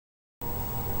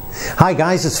Hi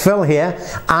guys, it's Phil here,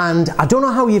 and I don't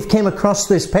know how you've came across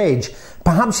this page.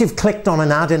 Perhaps you've clicked on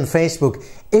an ad in Facebook.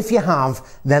 If you have,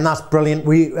 then that's brilliant.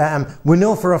 We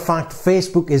know for a fact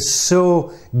Facebook is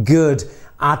so good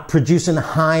at producing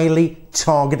highly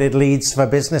targeted leads for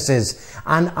businesses,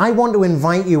 and I want to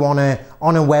invite you on a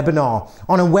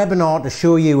webinar to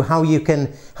show you how you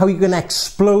can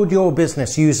explode your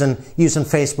business using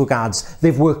Facebook ads.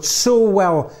 They've worked so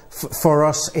well for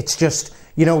us. It's just,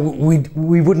 you know,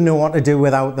 we wouldn't know what to do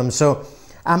without them. So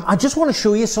I just want to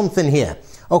show you something here.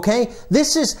 Okay,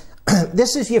 this is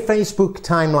your Facebook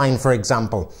timeline, for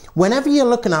example. Whenever you're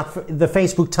looking at the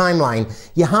Facebook timeline,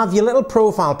 you have your little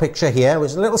profile picture here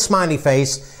with a little smiley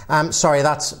face. Sorry,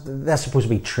 they're supposed to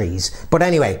be trees. But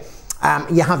anyway,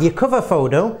 you have your cover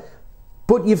photo,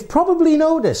 but you've probably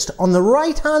noticed on the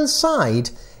right-hand side,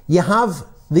 you have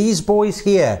these boys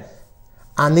here,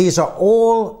 and these are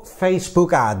all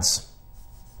Facebook ads.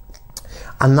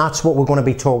 And that's what we're going to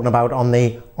be talking about on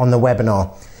the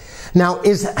webinar. Now,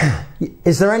 is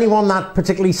there anyone that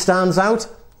particularly stands out?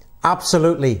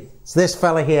 Absolutely. It's this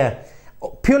fella here.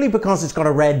 Purely because it's got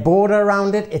a red border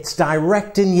around it, it's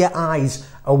directing your eyes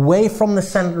away from the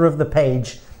center of the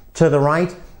page to the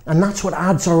right. And that's what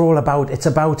ads are all about. It's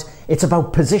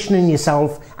about positioning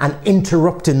yourself and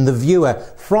interrupting the viewer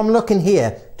from looking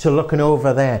here to looking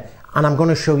over there. And I'm going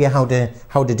to show you how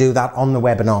to do that on the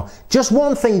webinar. Just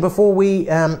one thing before we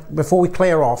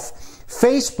clear off.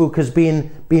 Facebook has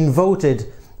been voted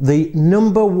the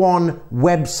 #1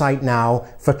 website now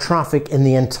for traffic in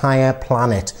the entire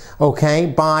planet, okay,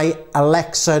 by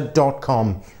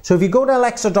Alexa.com. So if you go to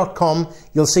Alexa.com,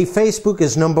 you'll see Facebook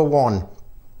is #1.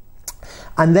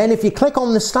 And then if you click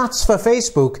on the stats for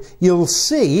Facebook, you'll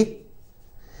see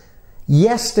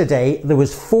yesterday there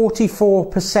was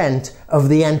 44% of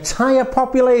the entire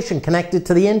population connected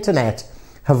to the internet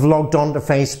have logged on to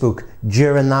Facebook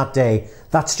during that day.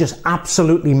 That's just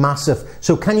absolutely massive.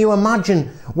 So can you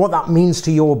imagine what that means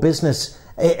to your business?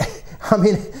 I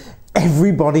mean,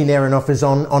 everybody near enough is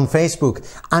on Facebook.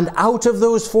 And out of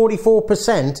those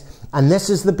 44%, and this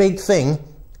is the big thing,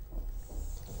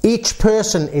 each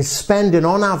person is spending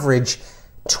on average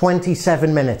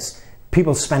 27 minutes.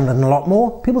 People spending a lot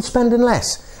more, people spending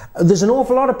less. There's an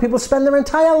awful lot of people spend their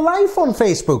entire life on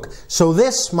Facebook. So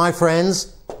this, my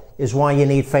friends, is why you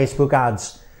need Facebook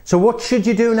ads. So what should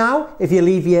you do now? If you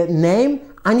leave your name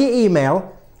and your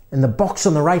email in the box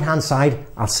on the right hand side,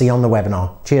 I'll see you on the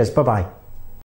webinar. Cheers, bye-bye.